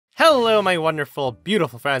Hello, my wonderful,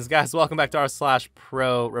 beautiful friends, guys. Welcome back to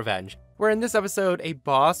r/ProRevenge, where in this episode, a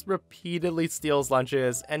boss repeatedly steals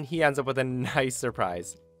lunches and he ends up with a nice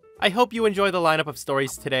surprise. I hope you enjoy the lineup of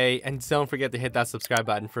stories today, and don't forget to hit that subscribe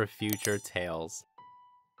button for future tales.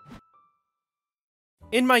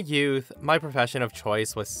 In my youth, my profession of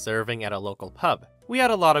choice was serving at a local pub. We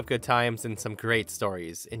had a lot of good times and some great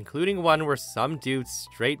stories, including one where some dude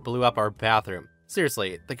straight blew up our bathroom.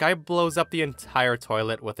 Seriously, the guy blows up the entire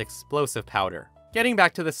toilet with explosive powder. Getting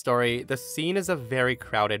back to the story, the scene is a very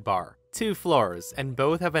crowded bar. 2 floors, and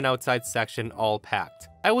both have an outside section all packed.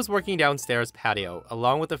 I was working downstairs patio,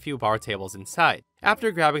 along with a few bar tables inside.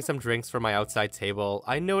 After grabbing some drinks from my outside table,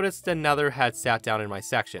 I noticed another had sat down in my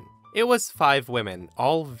section. It was 5 women,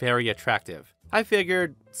 all very attractive. I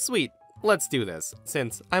figured, sweet, let's do this,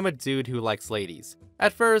 since I'm a dude who likes ladies.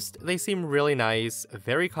 At first, they seemed really nice,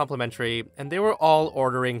 very complimentary, and they were all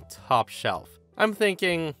ordering top shelf. I'm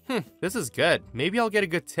thinking, this is good, maybe I'll get a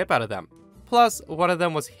good tip out of them. Plus, one of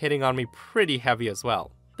them was hitting on me pretty heavy as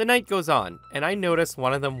well. The night goes on, and I notice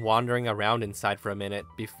one of them wandering around inside for a minute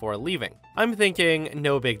before leaving. I'm thinking,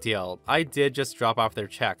 no big deal, I did just drop off their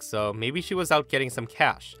check, so maybe she was out getting some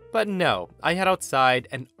cash. But no, I head outside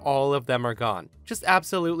and all of them are gone. Just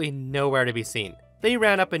absolutely nowhere to be seen. They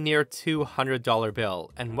ran up a near $200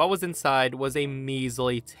 bill, and what was inside was a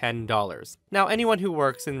measly $10. Now, anyone who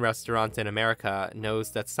works in restaurants in America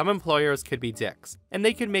knows that some employers could be dicks, and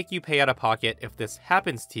they could make you pay out of pocket if this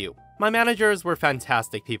happens to you. My managers were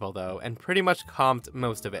fantastic people though, and pretty much comped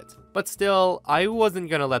most of it. But still, I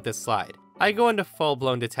wasn't gonna let this slide. I go into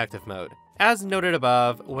full-blown detective mode. As noted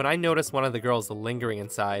above, when I noticed one of the girls lingering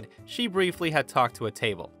inside, she briefly had talked to a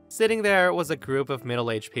table. Sitting there was a group of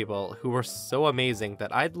middle-aged people who were so amazing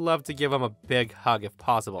that I'd love to give them a big hug if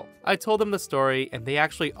possible. I told them the story and they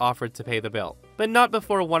actually offered to pay the bill. But not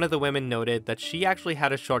before one of the women noted that she actually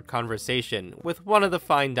had a short conversation with one of the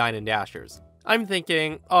fine dine and dashers. I'm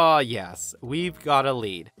thinking, oh yes, we've got a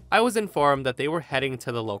lead. I was informed that they were heading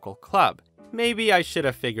to the local club. Maybe I should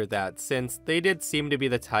have figured that, since they did seem to be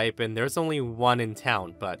the type and there's only one in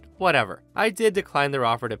town, but whatever. I did decline their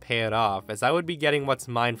offer to pay it off, as I would be getting what's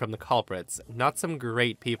mine from the culprits, not some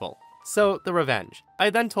great people. So, the revenge. I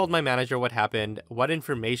then told my manager what happened, what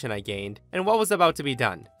information I gained, and what was about to be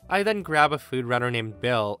done. I then grab a food runner named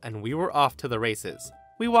Bill, and we were off to the races.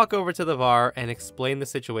 We walk over to the bar and explain the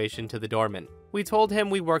situation to the doorman. We told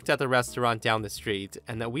him we worked at the restaurant down the street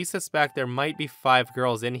and that we suspect there might be 5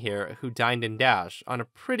 girls in here who dined and dash on a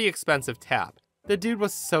pretty expensive tab. The dude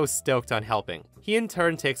was so stoked on helping. He in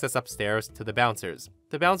turn takes us upstairs to the bouncers.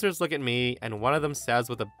 The bouncers look at me and one of them says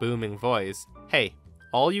with a booming voice, "Hey,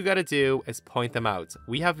 all you gotta do is point them out.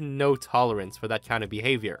 We have no tolerance for that kind of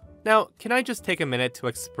behavior." Now, can I just take a minute to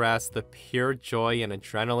express the pure joy and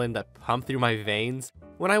adrenaline that pumped through my veins?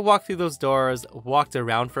 When I walked through those doors, walked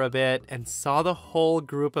around for a bit, and saw the whole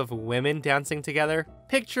group of women dancing together,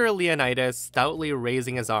 picture Leonidas stoutly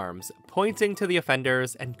raising his arms, pointing to the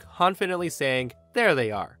offenders, and confidently saying, "There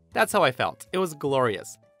they are." That's how I felt. It was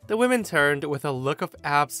glorious. The women turned with a look of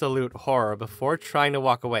absolute horror before trying to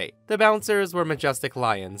walk away. The bouncers were majestic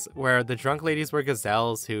lions, where the drunk ladies were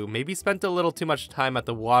gazelles who maybe spent a little too much time at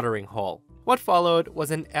the watering hole. What followed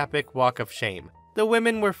was an epic walk of shame. The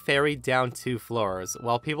women were ferried down 2 floors,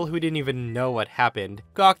 while people who didn't even know what happened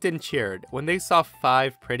gawked and cheered when they saw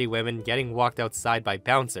 5 pretty women getting walked outside by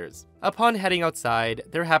bouncers. Upon heading outside,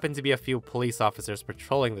 there happened to be a few police officers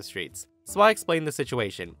patrolling the streets. So I explained the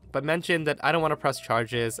situation, but mentioned that I don't want to press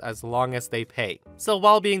charges as long as they pay. So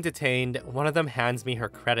while being detained, one of them hands me her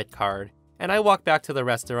credit card, and I walk back to the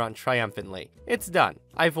restaurant triumphantly. It's done.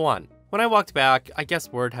 I've won. When I walked back, I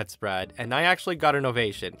guess word had spread, and I actually got an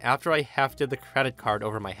ovation after I hefted the credit card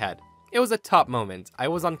over my head. It was a top moment. I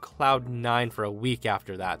was on cloud 9 for a week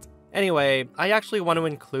after that. Anyway, I actually want to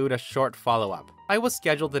include a short follow-up. I was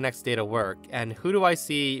scheduled the next day to work, and who do I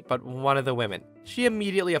see but one of the women? She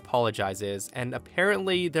immediately apologizes, and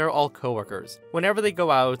apparently they're all coworkers. Whenever they go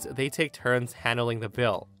out, they take turns handling the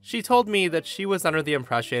bill. She told me that she was under the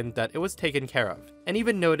impression that it was taken care of, and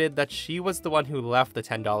even noted that she was the one who left the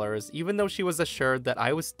 $10, even though she was assured that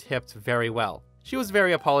I was tipped very well. She was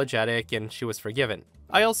very apologetic, and she was forgiven.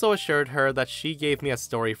 I also assured her that she gave me a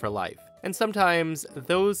story for life, and sometimes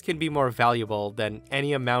those can be more valuable than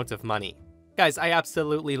any amount of money. Guys, I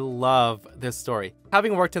absolutely love this story.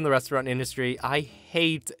 Having worked in the restaurant industry, I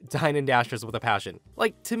hate dine and dashers with a passion.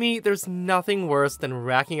 Like, to me, there's nothing worse than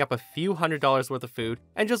racking up a few $100s worth of food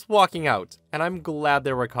and just walking out. And I'm glad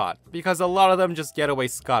they were caught, because a lot of them just get away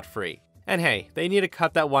scot-free. And hey, they need to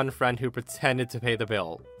cut that one friend who pretended to pay the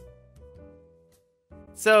bill.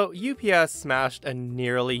 So UPS smashed a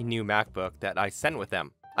nearly new MacBook that I sent with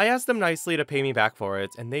them. I asked them nicely to pay me back for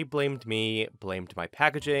it, and they blamed me, blamed my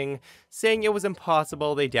packaging, saying it was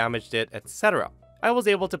impossible they damaged it, etc. I was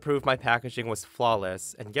able to prove my packaging was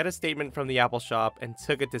flawless and get a statement from the Apple shop and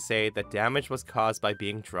took it to say that damage was caused by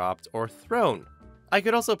being dropped or thrown. I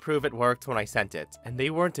could also prove it worked when I sent it, and they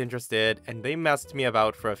weren't interested and they messed me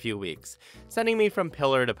about for a few weeks, sending me from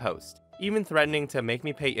pillar to post, even threatening to make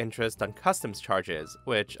me pay interest on customs charges,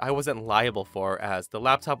 which I wasn't liable for as the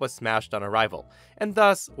laptop was smashed on arrival, and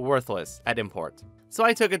thus worthless at import. So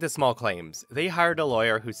I took it to small claims. They hired a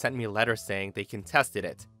lawyer who sent me letters saying they contested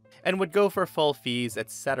it, and would go for full fees,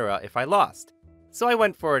 etc. if I lost. So I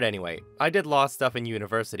went for it anyway. I did law stuff in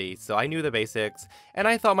university, so I knew the basics, and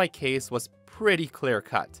I thought my case was pretty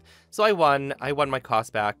clear-cut. So I won my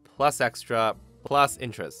cost back, plus extra, plus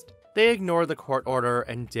interest. They ignored the court order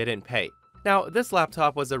and didn't pay. Now, this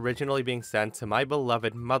laptop was originally being sent to my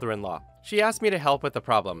beloved mother-in-law. She asked me to help with the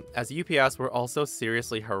problem, as UPS were also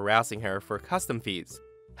seriously harassing her for custom fees.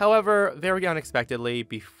 However, very unexpectedly,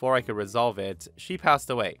 before I could resolve it, she passed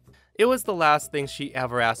away. It was the last thing she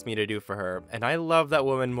ever asked me to do for her, and I love that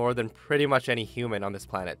woman more than pretty much any human on this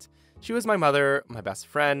planet. She was my mother, my best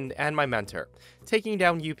friend, and my mentor. Taking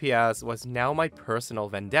down UPS was now my personal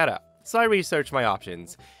vendetta, so I researched my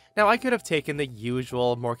options. Now, I could have taken the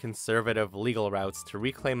usual, more conservative legal routes to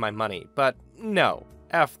reclaim my money, but no,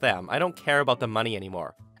 F them, I don't care about the money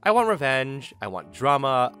anymore. I want revenge, I want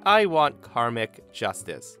drama, I want karmic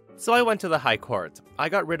justice. So I went to the High Court. I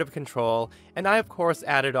got rid of control, and I of course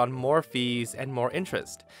added on more fees and more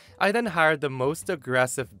interest. I then hired the most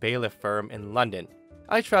aggressive bailiff firm in London.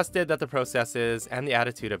 I trusted that the processes and the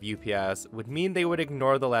attitude of UPS would mean they would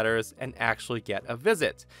ignore the letters and actually get a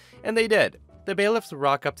visit. And they did. The bailiffs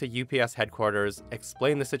rock up to UPS headquarters,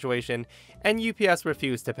 explain the situation, and UPS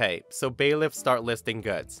refused to pay, so bailiffs start listing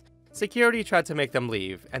goods. Security tried to make them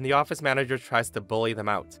leave, and the office manager tries to bully them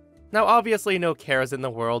out. Now obviously no cares in the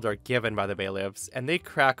world are given by the bailiffs, and they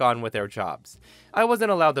crack on with their jobs. I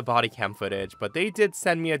wasn't allowed the body cam footage, but they did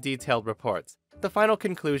send me a detailed report. The final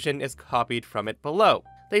conclusion is copied from it below.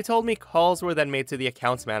 They told me calls were then made to the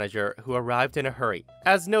accounts manager, who arrived in a hurry.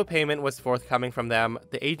 As no payment was forthcoming from them,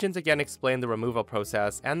 the agent again explained the removal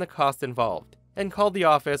process and the cost involved, and called the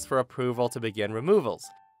office for approval to begin removals.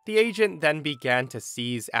 The agent then began to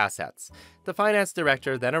seize assets. The finance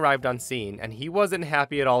director then arrived on scene, and he wasn't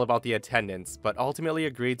happy at all about the attendance, but ultimately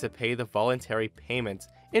agreed to pay the voluntary payment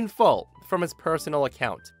in full from his personal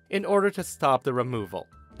account in order to stop the removal.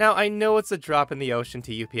 Now, I know it's a drop in the ocean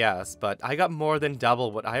to UPS, but I got more than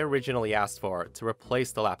double what I originally asked for to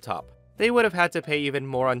replace the laptop. They would have had to pay even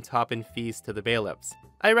more on top in fees to the bailiffs.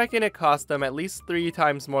 I reckon it cost them at least 3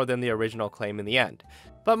 times more than the original claim in the end.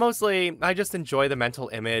 But mostly, I just enjoy the mental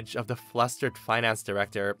image of the flustered finance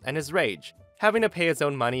director and his rage, having to pay his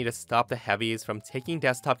own money to stop the heavies from taking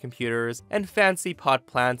desktop computers and fancy pot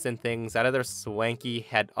plants and things out of their swanky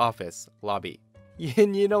head office lobby.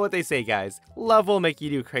 You know what they say, guys, love will make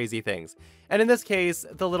you do crazy things. And in this case,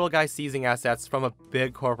 the little guy seizing assets from a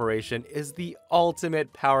big corporation is the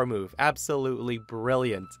ultimate power move. Absolutely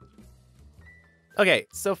brilliant. Okay,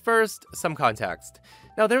 so first, some context.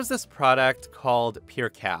 Now there's this product called Pure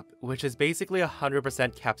Cap, which is basically 100%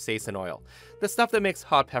 capsaicin oil, the stuff that makes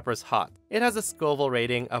hot peppers hot. It has a Scoville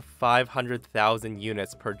rating of 500,000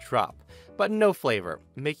 units per drop, but no flavor,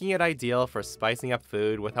 making it ideal for spicing up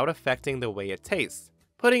food without affecting the way it tastes.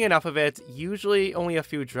 Putting enough of it, usually only a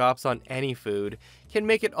few drops on any food, can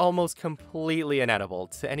make it almost completely inedible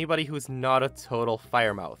to anybody who's not a total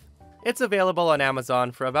firemouth. It's available on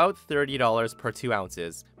Amazon for about $30 per 2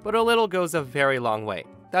 ounces, but a little goes a very long way.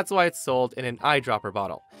 That's why it's sold in an eyedropper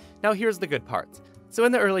bottle. Now here's the good part. So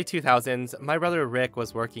in the early 2000s, my brother Rick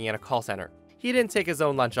was working in a call center. He didn't take his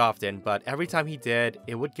own lunch often, but every time he did,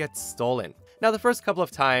 it would get stolen. Now the first couple of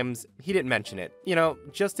times, he didn't mention it,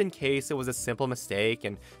 just in case it was a simple mistake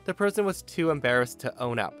and the person was too embarrassed to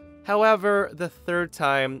own up. However, the third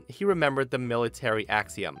time, he remembered the military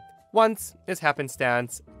axiom. Once is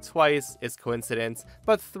happenstance, twice is coincidence,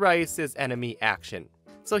 but thrice is enemy action.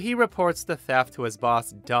 So he reports the theft to his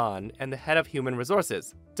boss, Don, and the head of human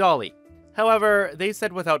resources, Dolly. However, they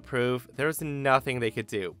said without proof, there's nothing they could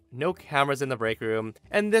do. No cameras in the break room,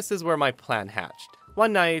 and this is where my plan hatched.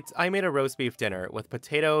 One night, I made a roast beef dinner with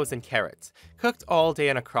potatoes and carrots, cooked all day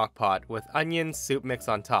in a crock pot with onion soup mix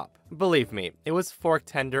on top. Believe me, it was fork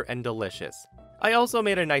tender and delicious. I also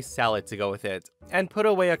made a nice salad to go with it, and put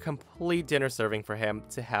away a complete dinner serving for him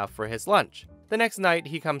to have for his lunch. The next night,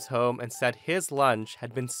 he comes home and said his lunch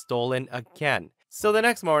had been stolen again. So the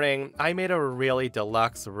next morning, I made a really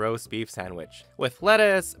deluxe roast beef sandwich with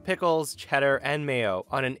lettuce, pickles, cheddar, and mayo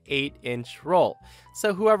on an 8-inch roll,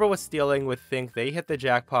 so whoever was stealing would think they hit the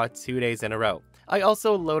jackpot 2 days in a row. I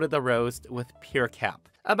also loaded the roast with pure cap,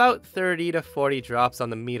 about 30 to 40 drops on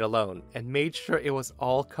the meat alone, and made sure it was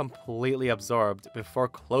all completely absorbed before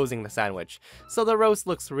closing the sandwich, so the roast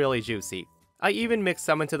looks really juicy. I even mixed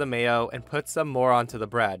some into the mayo and put some more onto the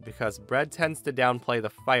bread because bread tends to downplay the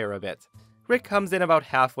fire a bit. Rick comes in about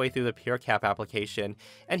halfway through the pure cap application,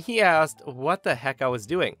 and he asked what the heck I was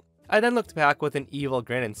doing. I then looked back with an evil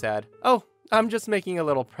grin and said, "Oh, I'm just making a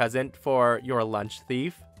little present for your lunch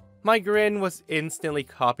thief." My grin was instantly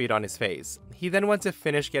copied on his face. He then went to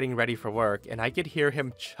finish getting ready for work, and I could hear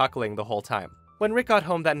him chuckling the whole time. When Rick got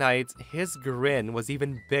home that night, his grin was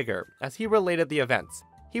even bigger as he related the events.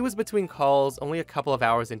 He was between calls only a couple of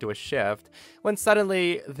hours into his shift, when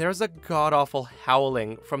suddenly there's a god-awful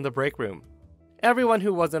howling from the break room. Everyone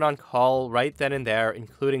who wasn't on call right then and there,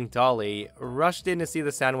 including Dolly, rushed in to see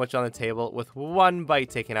the sandwich on the table with one bite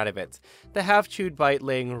taken out of it, the half-chewed bite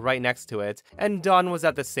laying right next to it, and Don was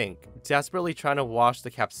at the sink, desperately trying to wash the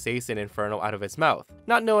capsaicin inferno out of his mouth,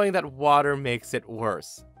 not knowing that water makes it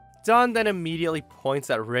worse. Don then immediately points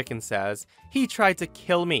at Rick and says, "He tried to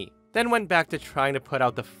kill me," then went back to trying to put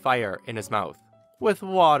out the fire in his mouth. With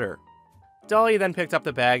water. Dolly then picked up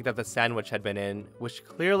the bag that the sandwich had been in, which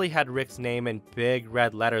clearly had Rick's name in big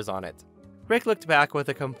red letters on it. Rick looked back with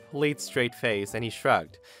a complete straight face and he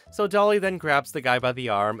shrugged, so Dolly then grabs the guy by the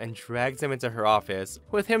arm and drags him into her office,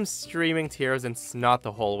 with him streaming tears and snot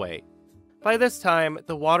the whole way. By this time,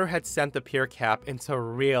 the water had sent the pure cap into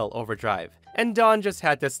real overdrive, and Don just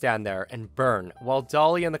had to stand there and burn while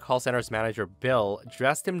Dolly and the call center's manager Bill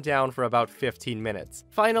dressed him down for about 15 minutes,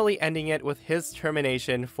 finally ending it with his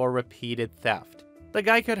termination for repeated theft. The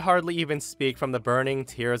guy could hardly even speak from the burning,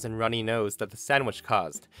 tears, and runny nose that the sandwich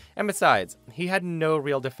caused, and besides, he had no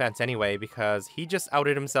real defense anyway because he just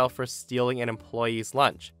outed himself for stealing an employee's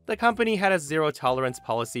lunch. The company had a zero-tolerance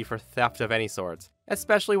policy for theft of any sort,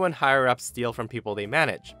 especially when higher-ups steal from people they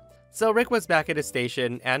manage. So Rick was back at his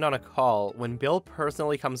station and on a call when Bill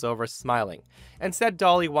personally comes over smiling, and said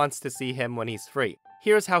Dolly wants to see him when he's free.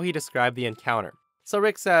 Here's how he described the encounter. So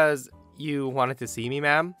Rick says, "You wanted to see me,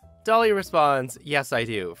 ma'am?" Dolly responds, "Yes, I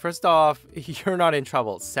do. First off, you're not in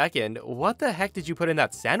trouble. Second, what the heck did you put in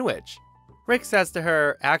that sandwich?" Rick says to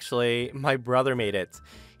her, "Actually, my brother made it."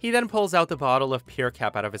 He then pulls out the bottle of pure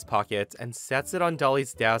cap out of his pocket and sets it on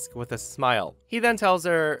Dolly's desk with a smile. He then tells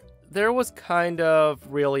her, there was kind of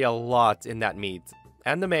really a lot in that meat,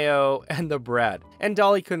 and the mayo, and the bread, and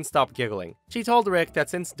Dolly couldn't stop giggling. She told Rick that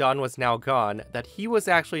since Don was now gone, that he was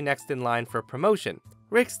actually next in line for promotion.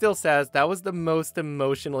 Rick still says that was the most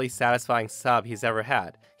emotionally satisfying sub he's ever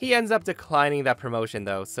had. He ends up declining that promotion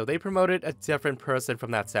though, so they promoted a different person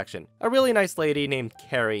from that section. A really nice lady named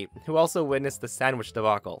Carrie, who also witnessed the sandwich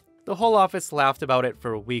debacle. The whole office laughed about it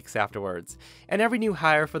for weeks afterwards, and every new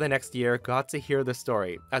hire for the next year got to hear the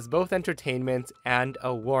story, as both entertainment and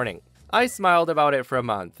a warning. I smiled about it for a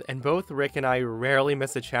month, and both Rick and I rarely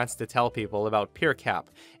miss a chance to tell people about Pure Cap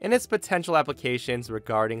and its potential applications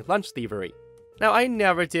regarding lunch thievery. Now, I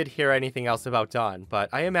never did hear anything else about Don, but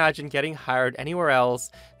I imagine getting hired anywhere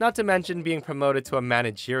else, not to mention being promoted to a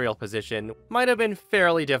managerial position, might have been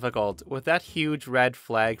fairly difficult with that huge red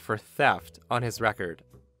flag for theft on his record.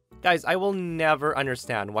 Guys, I will never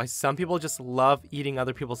understand why some people just love eating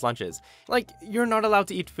other people's lunches. Like, you're not allowed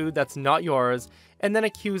to eat food that's not yours, and then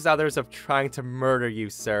accuse others of trying to murder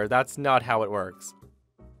you, sir. That's not how it works.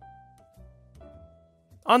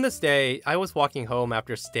 On this day, I was walking home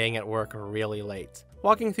after staying at work really late.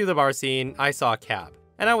 Walking through the bar scene, I saw a cab,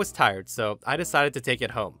 and I was tired, so I decided to take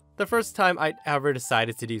it home. The first time I'd ever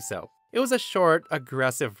decided to do so. It was a short,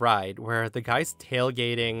 aggressive ride where the guy's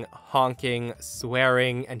tailgating, honking,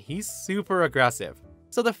 swearing, and he's super aggressive.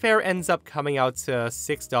 So the fare ends up coming out to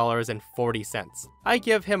 $6.40. I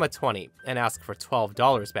give him a $20 and ask for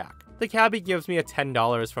 $12 back. The cabbie gives me a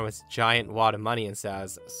 $10 from his giant wad of money and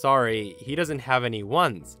says, sorry, he doesn't have any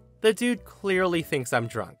ones. The dude clearly thinks I'm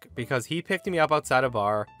drunk because he picked me up outside a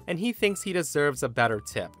bar and he thinks he deserves a better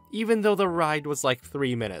tip, even though the ride was like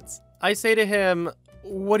 3 minutes. I say to him,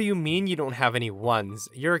 what do you mean you don't have any ones?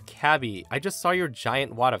 You're a cabbie. I just saw your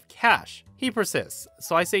giant wad of cash. He persists,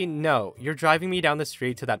 so I say no, you're driving me down the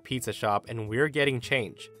street to that pizza shop and we're getting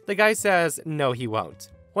change. The guy says no he won't.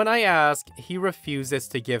 When I ask, he refuses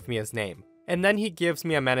to give me his name. And then he gives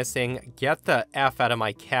me a menacing, get the F out of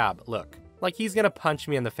my cab look, like he's gonna punch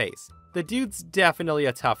me in the face. The dude's definitely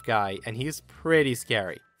a tough guy and he's pretty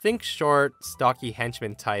scary. Think short, stocky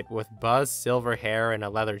henchman type with buzzed silver hair and a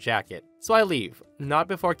leather jacket. So I leave, not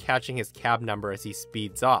before catching his cab number as he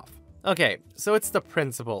speeds off. Okay, so it's the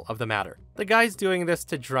principle of the matter. The guy's doing this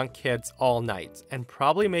to drunk kids all night, and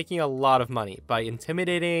probably making a lot of money by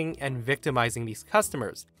intimidating and victimizing these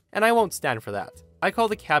customers, and I won't stand for that. I call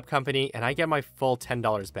the cab company and I get my full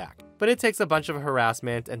 $10 back, but it takes a bunch of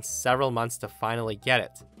harassment and several months to finally get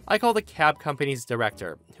it. I call the cab company's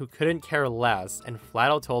director, who couldn't care less and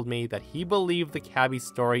flat out told me that he believed the cabbie's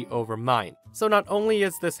story over mine. So not only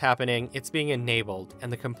is this happening, it's being enabled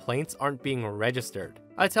and the complaints aren't being registered.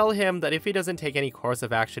 I tell him that if he doesn't take any course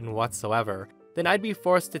of action whatsoever, then I'd be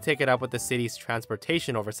forced to take it up with the city's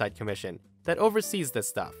Transportation Oversight Commission that oversees this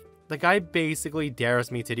stuff. The guy basically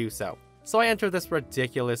dares me to do so. So I enter this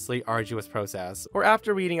ridiculously arduous process, where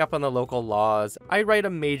after reading up on the local laws, I write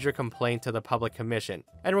a major complaint to the public commission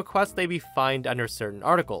and request they be fined under certain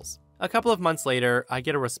articles. A couple of months later, I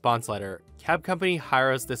get a response letter. Cab company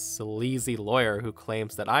hires this sleazy lawyer who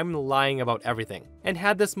claims that I'm lying about everything and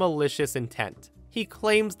had this malicious intent. He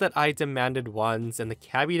claims that I demanded ones and the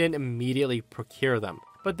cabbie didn't immediately procure them,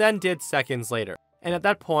 but then did seconds later. And at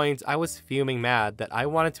that point, I was fuming mad that I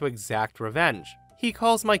wanted to exact revenge. He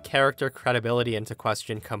calls my character credibility into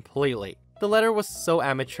question completely. The letter was so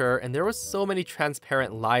amateur and there were so many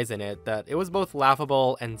transparent lies in it that it was both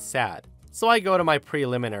laughable and sad. So I go to my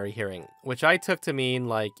preliminary hearing, which I took to mean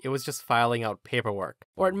like it was just filing out paperwork,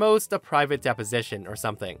 or at most a private deposition or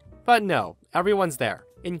something. But no, everyone's there,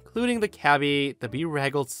 including the cabbie, the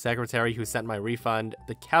beregaled secretary who sent my refund,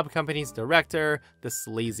 the cab company's director, the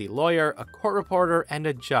sleazy lawyer, a court reporter, and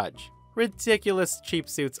a judge. Ridiculous cheap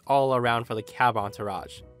suits all around for the cab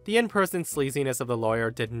entourage. The in-person sleaziness of the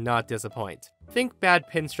lawyer did not disappoint. Think bad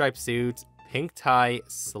pinstripe suit, pink tie,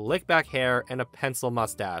 slick back hair, and a pencil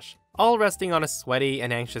mustache, all resting on a sweaty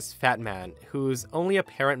and anxious fat man whose only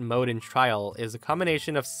apparent mode in trial is a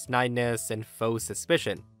combination of snideness and faux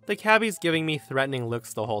suspicion. The cabbie's giving me threatening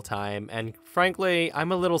looks the whole time, and frankly,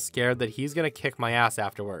 I'm a little scared that he's gonna kick my ass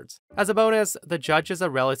afterwards. As a bonus, the judge is a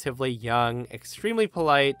relatively young, extremely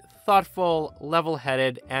polite, thoughtful,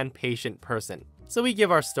 level-headed, and patient person. So we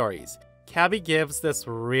give our stories. Cabbie gives this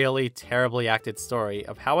really terribly acted story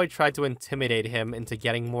of how I tried to intimidate him into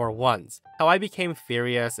getting more ones, how I became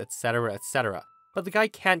furious, etc, etc. But the guy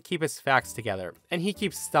can't keep his facts together, and he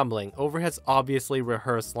keeps stumbling over his obviously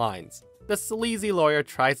rehearsed lines. The sleazy lawyer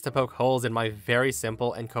tries to poke holes in my very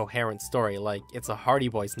simple and coherent story like it's a Hardy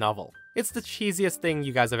Boys novel. It's the cheesiest thing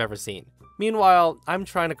you guys have ever seen. Meanwhile, I'm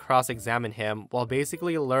trying to cross-examine him while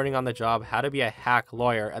basically learning on the job how to be a hack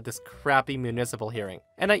lawyer at this crappy municipal hearing.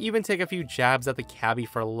 And I even take a few jabs at the cabbie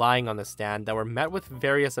for lying on the stand that were met with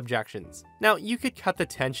various objections. Now, you could cut the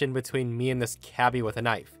tension between me and this cabbie with a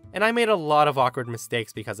knife, and I made a lot of awkward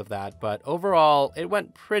mistakes because of that, but overall, it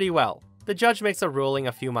went pretty well. The judge makes a ruling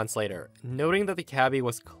a few months later, noting that the cabbie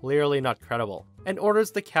was clearly not credible, and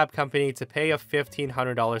orders the cab company to pay a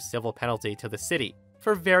 $1,500 civil penalty to the city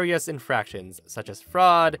for various infractions, such as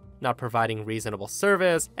fraud, not providing reasonable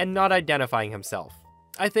service, and not identifying himself.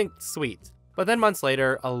 I think sweet. But then months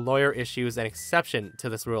later, a lawyer issues an exception to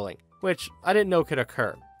this ruling, which I didn't know could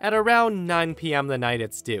occur. At around 9 p.m. the night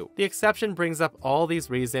it's due, the exception brings up all these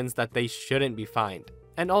reasons that they shouldn't be fined,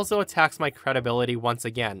 and also attacks my credibility once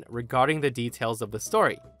again regarding the details of the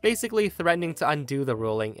story, basically threatening to undo the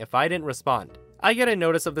ruling if I didn't respond. I get a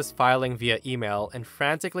notice of this filing via email and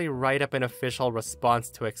frantically write up an official response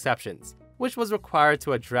to exceptions, which was required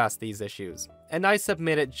to address these issues, and I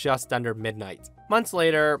submit it just under midnight. Months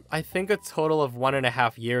later, I think a total of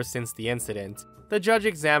 1.5 years since the incident, the judge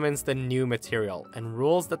examines the new material and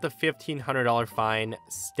rules that the $1,500 fine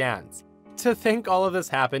stands. To think all of this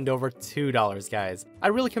happened over $2, guys. I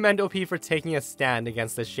really commend OP for taking a stand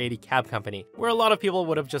against this shady cab company, where a lot of people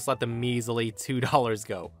would have just let the measly $2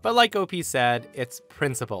 go. But like OP said, it's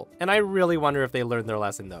principle, and I really wonder if they learned their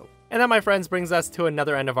lesson though. And that, my friends, brings us to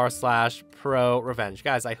another end of our /ProRevenge.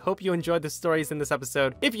 Guys, I hope you enjoyed the stories in this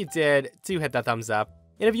episode. If you did, do hit that thumbs up.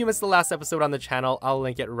 And if you missed the last episode on the channel, I'll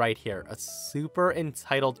link it right here. A super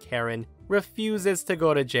entitled Karen refuses to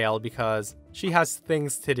go to jail because she has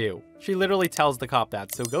things to do. She literally tells the cop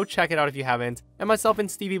that, so go check it out if you haven't. And myself and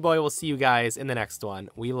Stevie Boy will see you guys in the next one.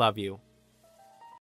 We love you.